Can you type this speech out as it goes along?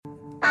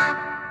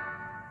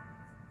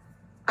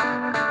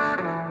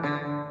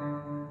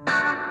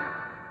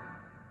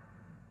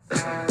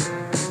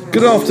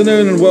Good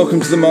afternoon and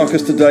welcome to the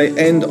Marcus Today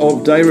End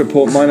of Day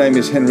Report. My name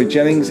is Henry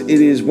Jennings. It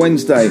is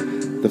Wednesday,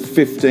 the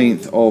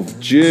 15th of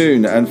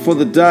June, and for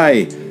the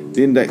day,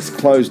 the index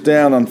closed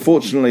down,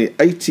 unfortunately,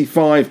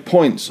 85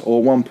 points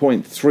or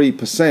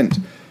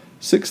 1.3%,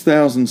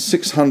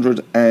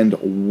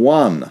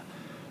 6,601.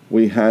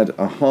 We had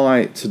a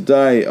high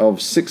today of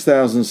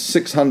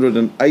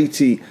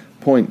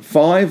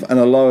 6,680.5 and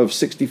a low of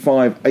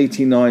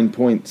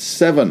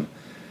 6589.7.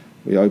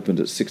 We opened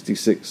at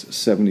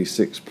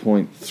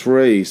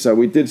 66.76.3. So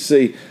we did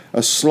see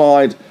a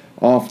slide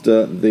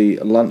after the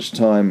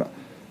lunchtime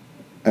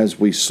as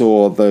we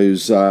saw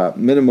those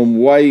minimum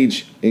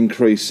wage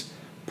increase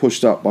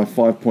pushed up by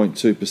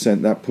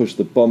 5.2%. That pushed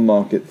the bond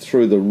market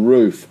through the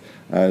roof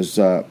as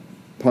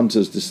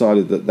punters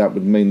decided that that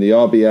would mean the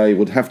RBA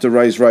would have to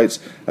raise rates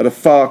at a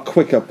far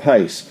quicker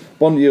pace.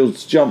 Bond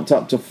yields jumped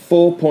up to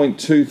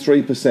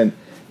 4.23%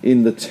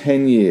 in the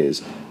 10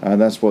 years,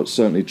 and that's what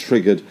certainly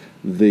triggered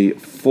the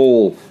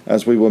fall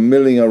as we were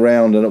milling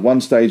around, and at one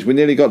stage we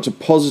nearly got to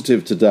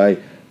positive today,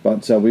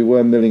 but we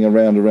were milling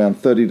around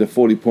 30 to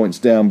 40 points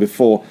down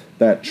before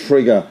that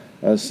trigger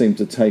seemed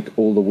to take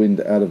all the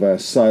wind out of our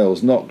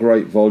sails. Not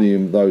great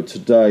volume though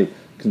today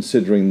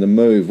considering the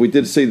move. We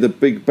did see the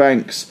big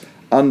banks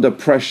under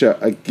pressure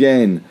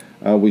again.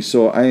 We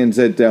saw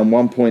ANZ down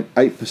 1.8%,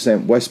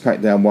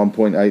 Westpac down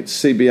 1.8%,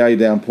 CBA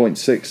down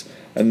 0.6%,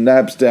 and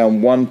NAB's down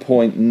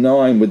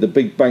 1.9%, with the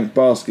big bank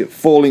basket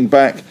falling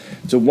back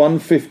to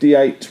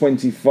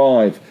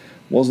 158.25.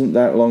 Wasn't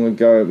that long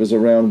ago, it was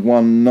around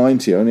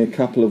 190, only a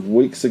couple of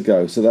weeks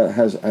ago, so that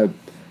has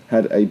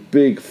had a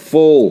big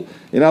fall.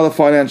 In other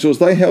financials,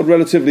 they held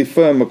relatively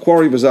firm.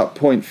 Macquarie was up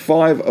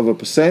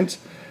 0.5%,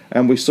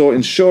 and we saw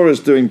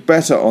insurers doing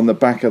better on the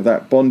back of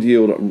that bond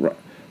yield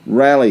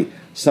rally.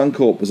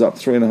 Suncorp was up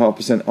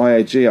 3.5%,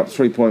 IAG up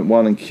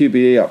 3.1%, and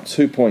QBE up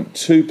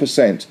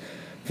 2.2%.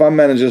 Fund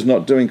managers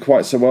not doing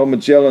quite so well.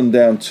 Magellan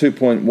down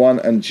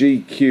 2.1% and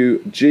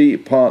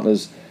GQG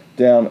Partners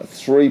down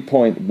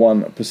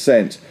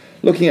 3.1%.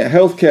 Looking at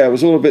healthcare, it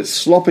was all a bit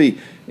sloppy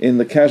in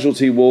the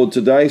casualty ward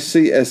today.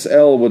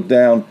 CSL were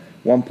down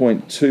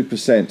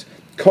 1.2%.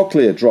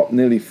 Cochlear dropped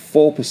nearly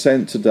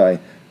 4% today.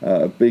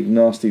 A big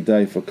nasty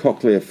day for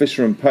Cochlear.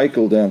 Fisher &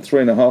 Paykel down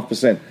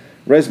 3.5%.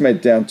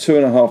 ResMed down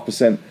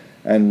 2.5%.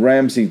 And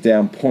Ramsay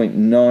down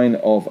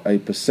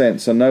 0.9%.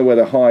 So nowhere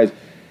to hide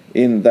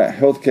in that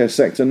healthcare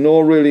sector,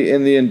 nor really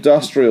in the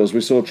industrials.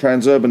 We saw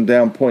Transurban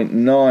down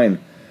 0.9%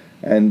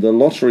 and the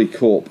Lottery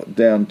Corp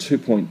down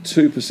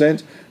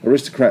 2.2%.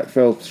 Aristocrat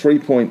fell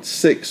 3.6%.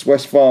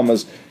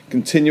 Wesfarmers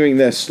continuing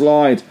their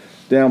slide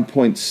down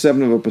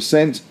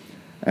 0.7%.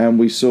 And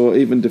we saw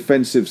even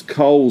defensives,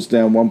 Coles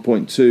down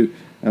 1.2%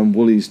 and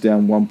Woolies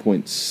down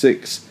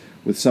 1.6%,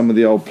 with some of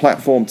the old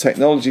platform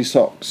technology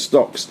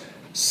stocks,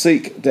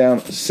 Seek down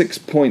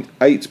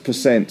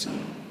 6.8%.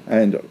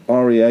 and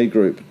REA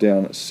Group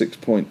down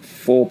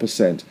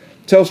 6.4%.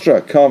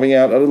 Telstra carving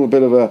out a little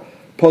bit of a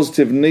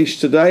positive niche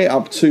today,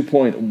 up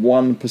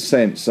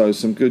 2.1%. So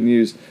some good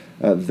news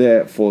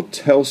there for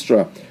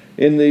Telstra.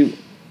 In the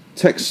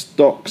tech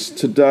stocks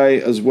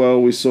today as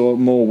well, we saw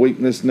more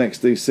weakness.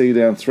 NextDC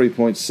down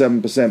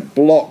 3.7%.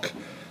 Block,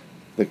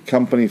 the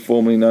company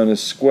formerly known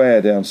as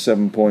Square, down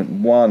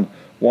 7.1%.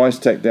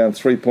 WiseTech down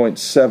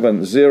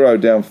 3.7%. Xero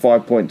down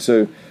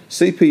 5.2%.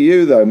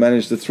 CPU, though,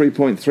 managed a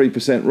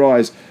 3.3%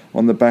 rise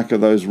on the back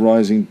of those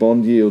rising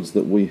bond yields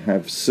that we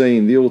have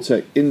seen. The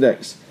All-Tech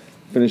Index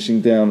finishing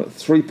down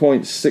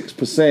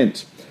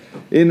 3.6%.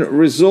 In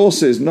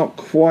resources, not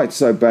quite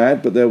so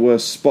bad, but there were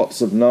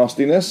spots of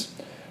nastiness.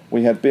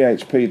 We had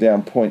BHP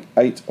down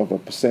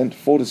 0.8%.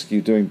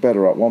 Fortescue doing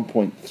better, up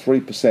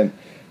 1.3%.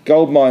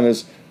 Gold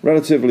miners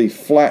relatively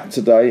flat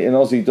today. In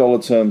Aussie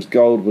dollar terms,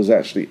 gold was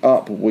actually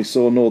up. We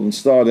saw Northern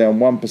Star down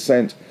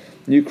 1%.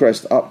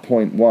 Newcrest up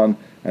 0.1%.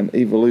 and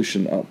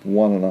Evolution up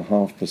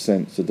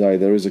 1.5% today.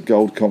 There is a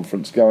gold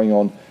conference going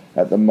on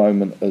at the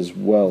moment as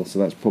well, so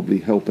that's probably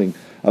helping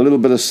a little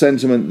bit of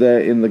sentiment there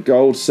in the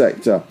gold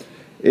sector.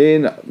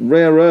 In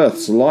rare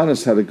earths,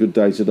 Lynas had a good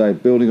day today,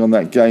 building on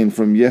that gain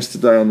from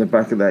yesterday on the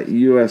back of that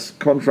US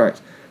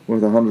contract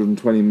worth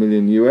 120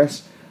 million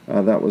US.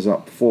 That was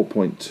up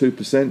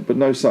 4.2%, but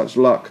no such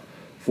luck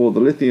for the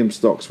lithium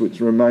stocks, which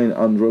remain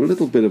under a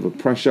little bit of a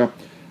pressure.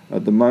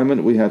 At the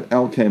moment, we had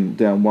Alchem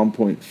down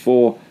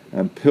 1.4%,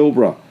 and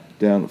Pilbara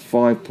down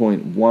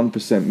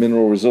 5.1%.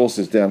 Mineral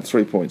Resources down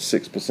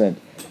 3.6%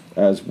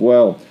 as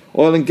well.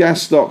 Oil and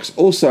gas stocks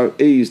also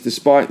eased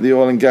despite the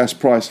oil and gas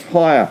price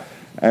higher.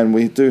 And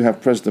we do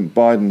have President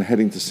Biden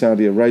heading to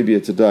Saudi Arabia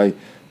today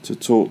to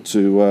talk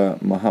to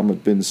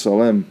Mohammed bin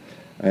Salem.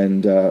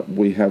 And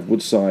we have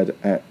Woodside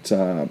at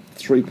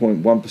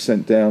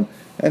 3.1% down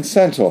and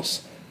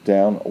Santos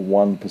down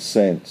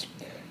 1%.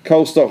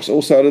 Coal stocks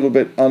also a little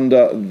bit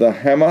under the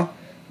hammer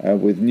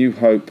with New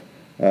Hope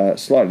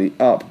slightly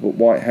up, but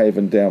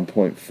Whitehaven down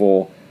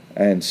 0.4%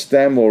 and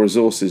Stanmore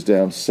Resources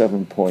down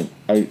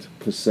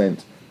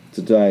 7.8%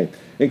 today.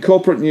 In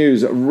corporate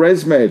news,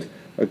 ResMed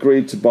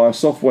agreed to buy a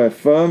software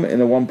firm in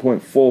a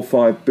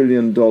 $1.45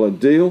 billion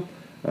deal.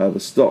 The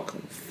stock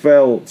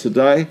fell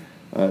today,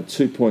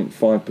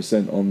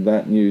 2.5% on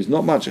that news.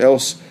 Not much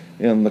else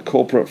on the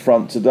corporate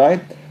front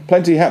today.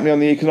 Plenty happening on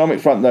the economic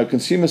front, though.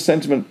 Consumer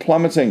sentiment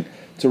plummeting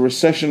to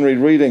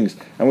recessionary readings,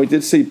 and we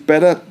did see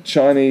better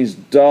Chinese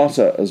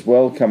data as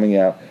well coming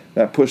out.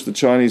 That pushed the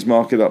Chinese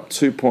market up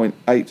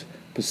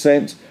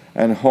 2.8%,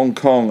 and Hong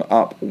Kong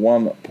up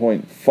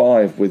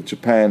 1.5%, with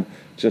Japan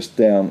just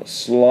down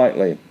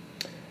slightly.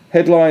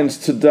 Headlines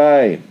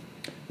today.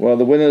 Well,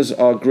 the winners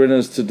are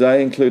grinners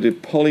today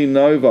included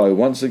PolyNovo,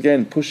 once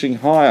again pushing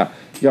higher,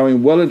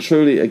 going well and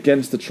truly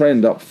against the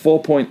trend, up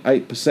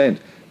 4.8%.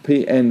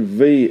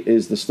 PNV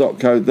is the stock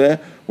code there.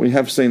 We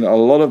have seen a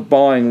lot of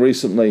buying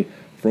recently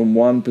from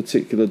one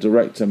particular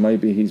director.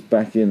 Maybe he's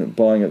back in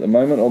buying at the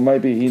moment, or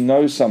maybe he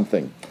knows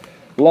something.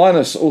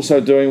 Linus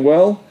also doing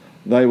well.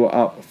 They were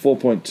up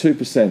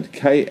 4.2%.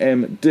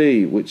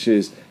 KMD, which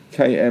is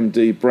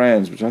KMD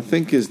Brands, which I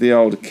think is the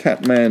old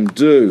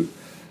Kathmandu,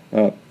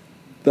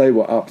 they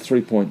were up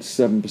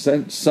 3.7%.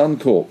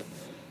 Suncorp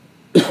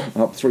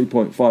up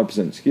 3.5%.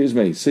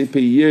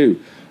 CPU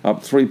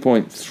up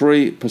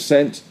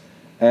 3.3%.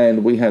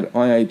 And we had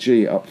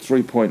IAG up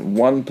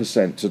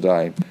 3.1%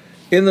 today.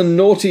 In the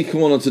naughty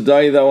corner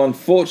today, though,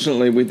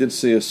 unfortunately, we did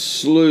see a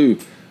slew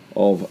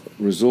of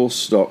resource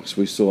stocks.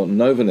 We saw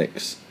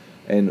Novanix,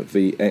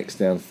 NVX,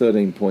 down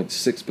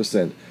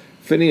 13.6%.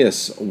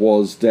 Phineas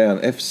was down.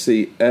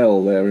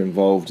 FCL, they're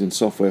involved in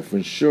software for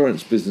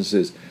insurance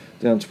businesses,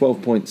 down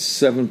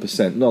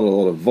 12.7%. Not a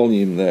lot of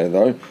volume there,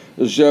 though.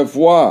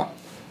 Jervois,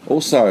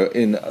 also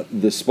in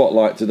the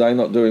spotlight today,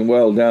 not doing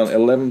well, down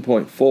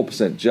 11.4%.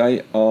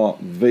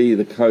 JRV,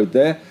 the code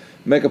there.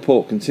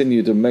 Megaport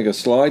continued a mega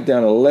slide,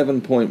 down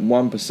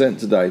 11.1%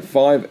 today.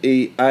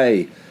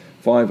 5E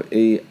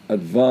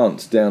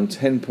Advanced, down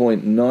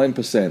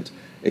 10.9%.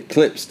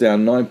 Eclipse,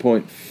 down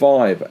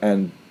 9.5%.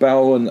 And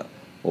Bowen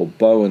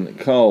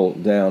Coal,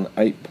 down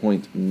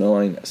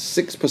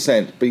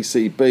 8.96%.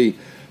 BCB,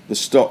 the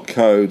stock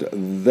code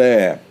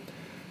there.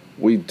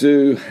 We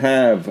do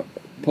have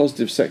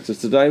positive sectors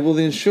today. Well,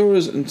 the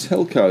insurers and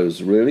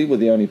telcos really were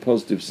the only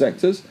positive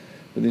sectors.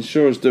 But the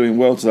insurers doing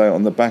well today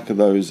on the back of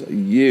those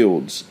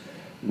yields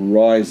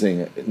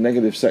rising.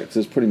 Negative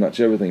sectors, pretty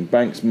much everything.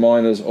 Banks,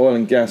 miners, oil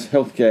and gas,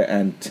 healthcare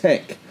and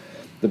tech.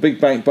 The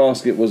big bank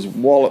basket was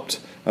walloped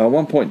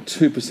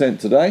 1.2%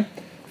 today,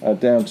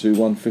 down to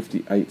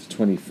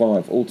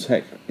 158.25. All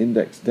tech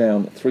index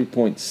down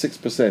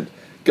 3.6%.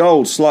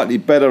 Gold slightly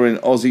better in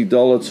Aussie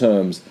dollar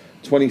terms,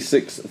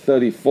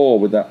 26.34,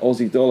 with that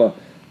Aussie dollar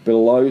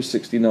below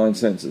 69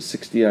 cents at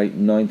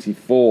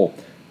 68.94.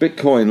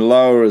 Bitcoin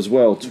lower as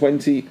well,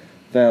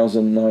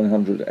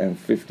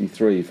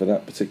 20,953 for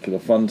that particular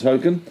fund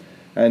token.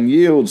 And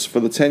yields for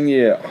the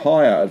 10-year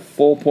higher at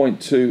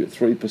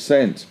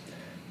 4.23%.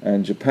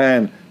 And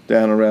Japan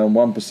down around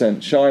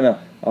 1%. China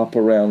up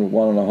around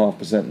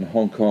 1.5%. And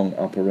Hong Kong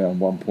up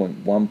around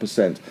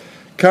 1.1%.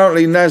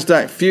 Currently,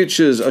 Nasdaq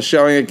futures are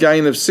showing a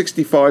gain of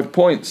 65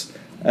 points.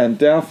 And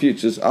Dow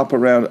futures up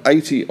around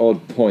 80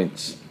 odd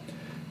points.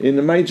 In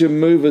the major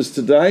movers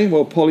today,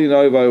 well,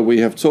 PolyNovo we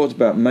have talked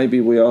about. Maybe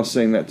we are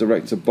seeing that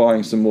director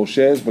buying some more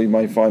shares. We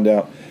may find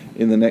out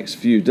in the next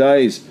few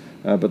days.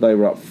 But they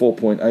were up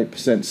 4.8%.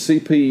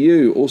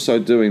 CPU also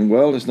doing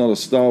well. It's not a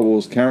Star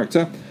Wars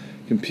character.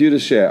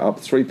 Computershare up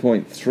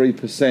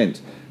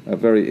 3.3%.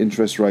 Very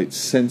interest rate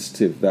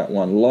sensitive, that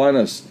one.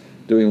 Linus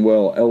doing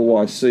well.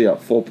 LYC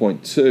up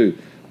 4.2%.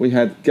 We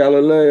had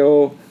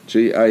Galileo,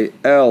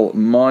 GAL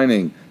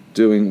Mining,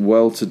 doing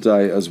well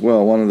today as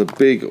well. One of the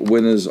big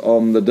winners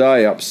on the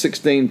day, up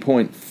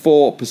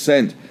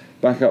 16.4%,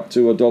 back up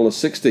to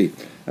 $1.60.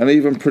 And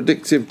even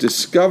Predictive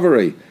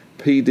Discovery,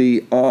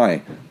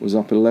 PDI, was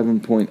up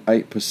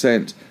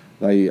 11.8%.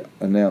 They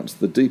announced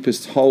the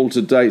deepest hole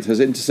to date has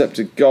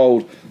intercepted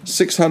gold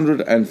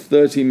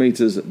 630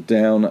 meters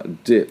down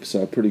dip.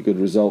 So a pretty good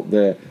result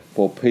there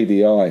for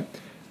PDI.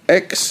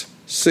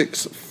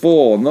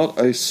 X64, not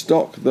a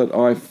stock that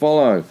I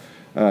follow.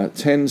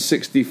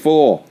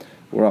 1064.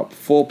 We're up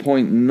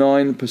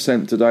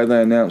 4.9% today.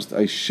 They announced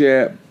a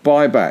share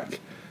buyback,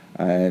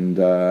 and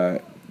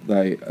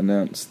they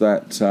announced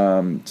that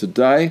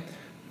today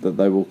that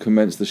they will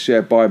commence the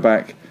share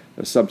buyback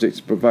subject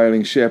to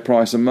prevailing share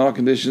price and market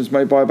conditions,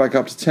 may buy back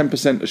up to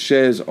 10% of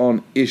shares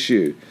on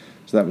issue.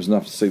 So that was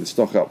enough to see the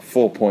stock up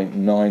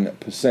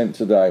 4.9%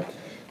 today.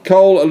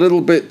 Coal a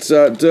little bit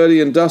dirty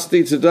and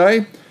dusty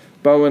today.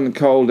 Bowen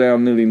Coal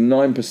down nearly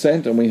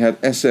 9%, and we had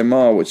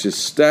SMR, which is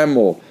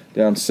Stanmore,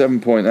 down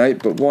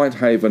 7.8%, but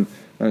Whitehaven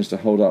managed to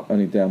hold up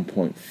only down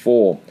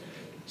 0.4%.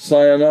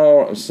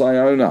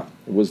 Sayona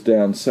was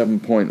down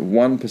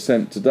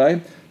 7.1%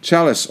 today.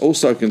 Chalice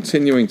also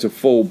continuing to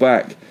fall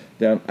back,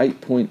 down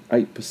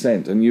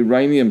 8.8%, and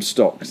uranium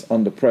stocks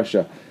under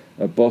pressure.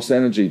 Boss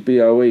Energy,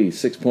 BOE,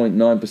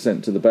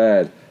 6.9% to the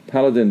bad.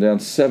 Paladin down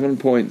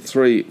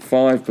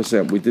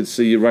 7.35%. We did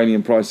see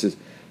uranium prices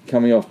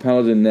coming off.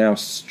 Paladin now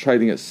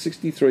trading at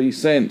 63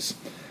 cents.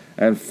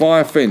 And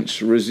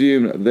Firefinch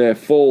resumed their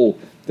fall,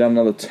 down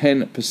another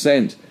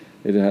 10%.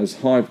 It has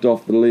hived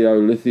off the Leo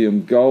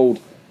Lithium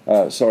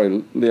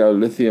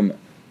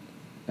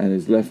and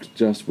is left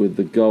just with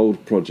the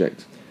gold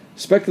project.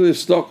 Speculative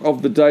stock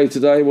of the day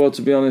today. Well,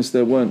 to be honest,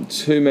 there weren't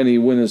too many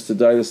winners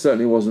today. There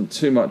certainly wasn't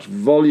too much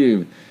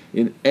volume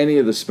in any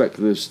of the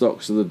speculative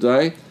stocks of the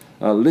day.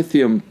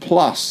 Lithium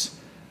Plus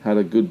had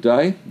a good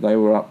day. They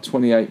were up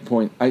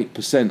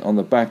 28.8% on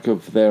the back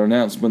of their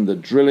announcement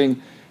that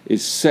drilling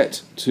is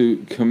set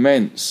to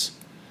commence.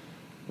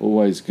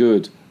 Always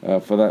good,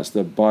 for that's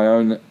the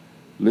Bayonet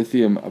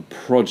Lithium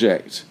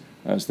project.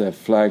 That's their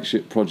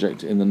flagship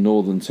project in the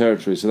Northern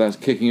Territory. So that's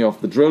kicking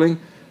off the drilling.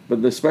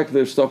 But the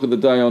speculative stock of the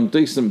day on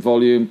decent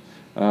volume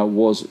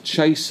was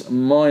Chase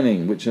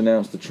Mining, which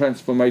announced the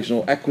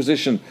transformational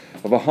acquisition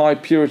of a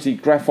high-purity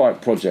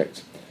graphite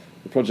project.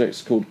 The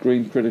project's called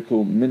Green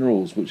Critical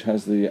Minerals, which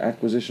has the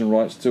acquisition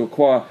rights to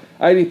acquire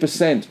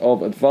 80%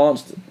 of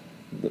advanced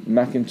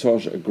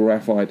Macintosh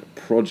graphite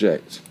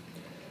project.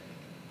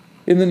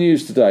 In the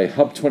news today,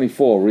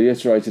 Hub24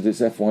 reiterated its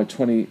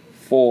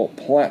FY24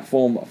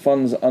 platform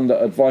funds under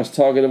advice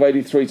target of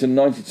 83 to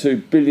 92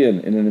 billion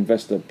in an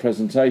investor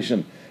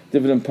presentation.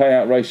 Dividend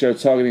payout ratio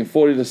targeting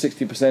 40 to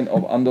 60%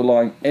 of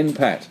underlying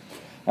NPAT.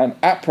 And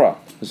APRA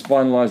has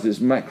finalised its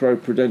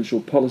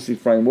macro-prudential policy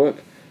framework,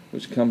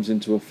 which comes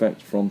into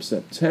effect from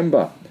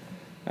September.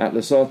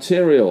 Atlas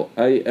Arterial,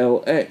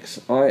 ALX,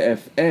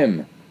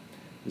 IFM,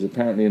 is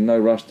apparently in no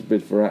rush to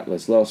bid for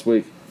Atlas. Last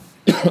week,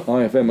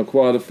 IFM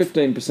acquired a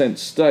 15%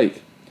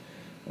 stake,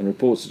 and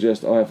reports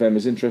suggest IFM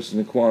is interested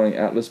in acquiring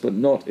Atlas, but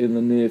not in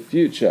the near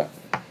future.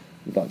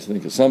 We'd like to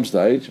think at some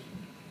stage.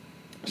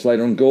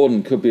 Slater and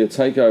Gordon could be a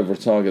takeover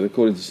target,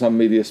 according to some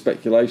media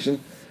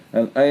speculation,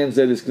 and ANZ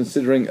is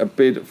considering a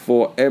bid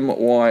for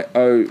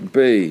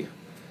MYOB.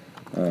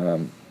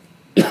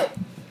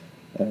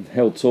 And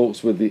held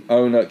talks with the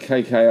owner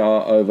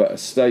KKR over a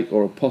stake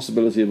or a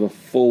possibility of a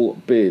full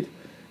bid.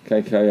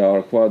 KKR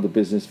acquired the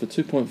business for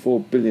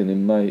 2.4 billion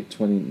in May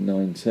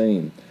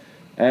 2019.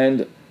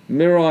 And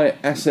Mirai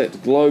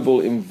Asset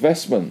Global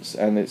Investments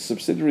and its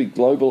subsidiary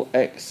Global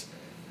X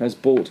has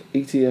bought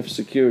ETF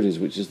Securities,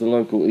 which is the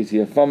local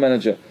ETF fund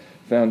manager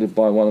founded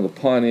by one of the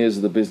pioneers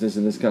of the business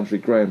in this country,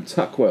 Graham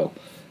Tuckwell.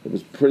 It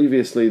was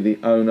previously the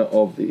owner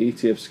of the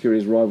ETF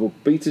Securities rival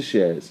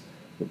BetaShares,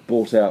 but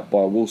bought out by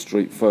a Wall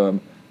Street firm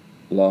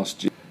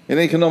last year. In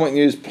economic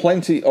news,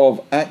 plenty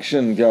of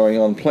action going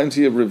on,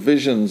 plenty of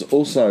revisions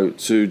also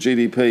to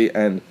GDP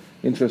and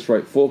interest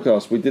rate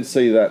forecasts. We did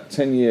see that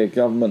 10-year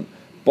government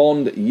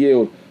bond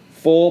yield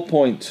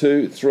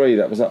 4.23,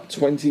 that was up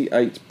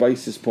 28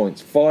 basis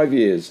points. 5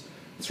 years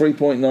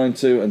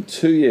 3.92 and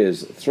 2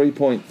 years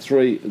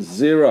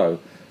 3.30.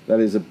 That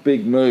is a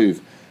big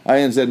move.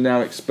 ANZ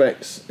now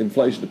expects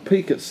inflation to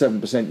peak at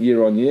 7%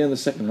 year on year in the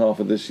second half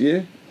of this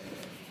year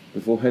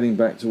before heading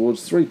back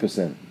towards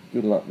 3%.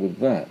 Good luck with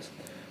that.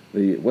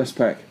 The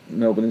Westpac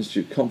Melbourne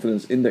Institute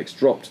Confidence Index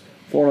dropped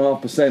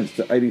 4.5%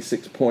 to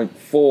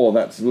 86.4.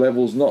 That's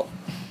levels not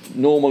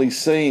normally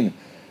seen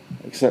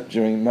except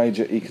during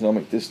major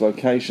economic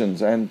dislocations.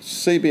 And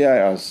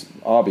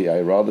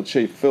RBA,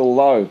 Chief Phil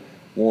Lowe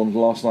warned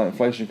last night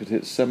inflation could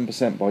hit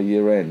 7% by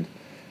year end,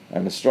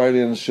 and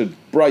Australians should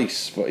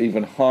brace for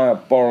even higher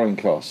borrowing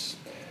costs.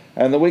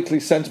 And the weekly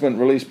sentiment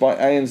released by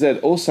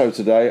ANZ also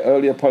today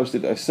earlier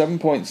posted a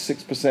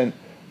 7.6%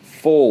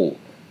 fall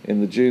in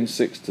the June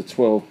 6 to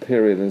 12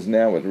 period and is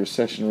now at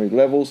recessionary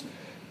levels.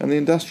 And the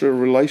Industrial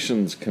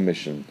Relations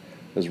Commission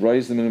has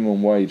raised the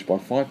minimum wage by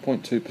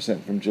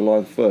 5.2% from July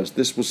the 1st.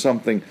 This was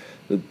something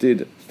that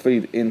did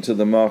feed into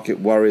the market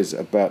worries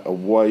about a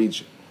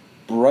wage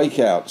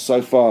breakout.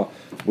 So far,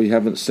 we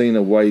haven't seen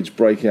a wage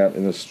breakout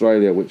in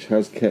Australia, which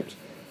has kept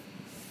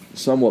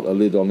somewhat a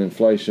lid on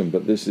inflation,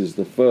 but this is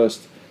the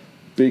first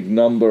big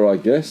number, I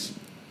guess.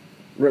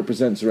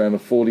 Represents around a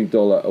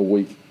 $40 a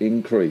week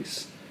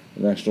increase.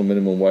 The national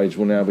minimum wage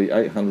will now be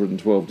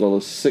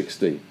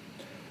 $812.60,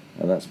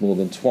 and that's more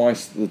than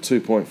twice the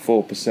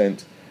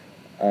 2.4%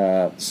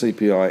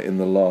 CPI in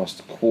the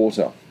last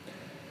quarter.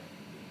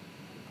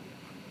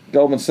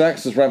 Goldman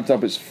Sachs has ramped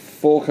up its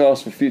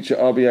forecast for future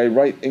RBA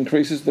rate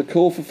increases. The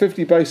call for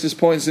 50 basis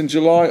points in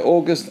July,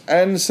 August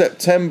and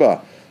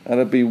September.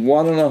 That'd be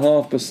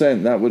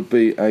 1.5%. That would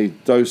be a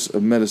dose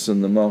of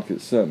medicine the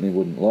market certainly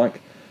wouldn't like.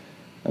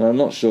 And I'm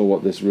not sure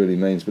what this really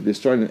means, but the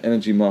Australian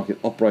Energy Market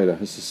Operator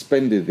has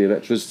suspended the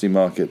electricity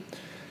market.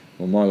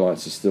 Well, my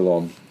lights are still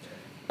on.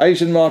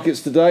 Asian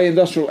markets today,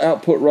 industrial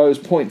output rose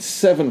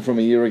 0.7 from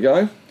a year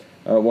ago,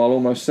 while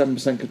almost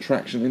 7%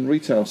 contraction in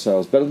retail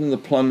sales, better than the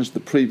plunge the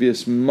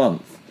previous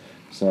month.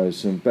 So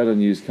some better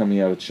news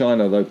coming out of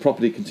China, though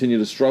property continued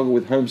to struggle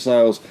with home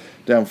sales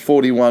down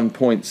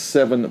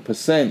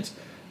 41.7%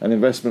 and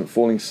investment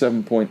falling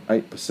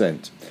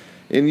 7.8%.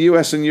 In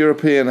US and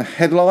European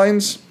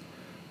headlines,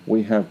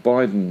 we have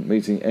Biden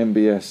meeting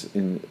MBS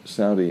in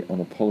Saudi on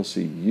a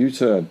policy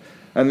U-turn.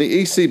 And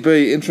the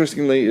ECB,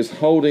 interestingly, is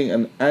holding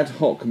an ad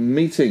hoc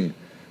meeting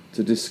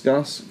to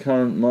discuss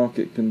current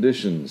market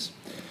conditions.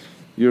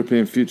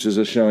 European futures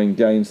are showing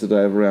gains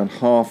today of around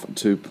 0.5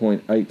 to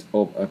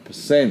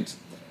 0.8%.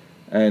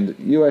 And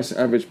US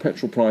average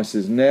petrol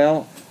prices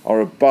now are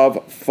above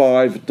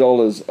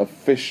 $5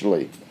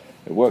 officially.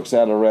 It works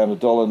out around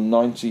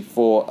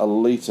 $1.94 a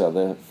litre.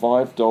 They're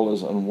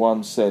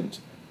 $5.01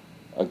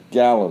 a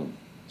gallon.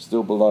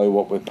 Still below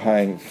what we're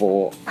paying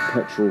for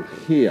petrol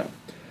here.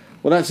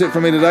 Well, that's it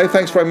from me today.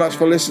 Thanks very much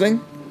for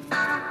listening.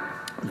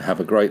 And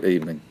have a great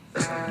evening.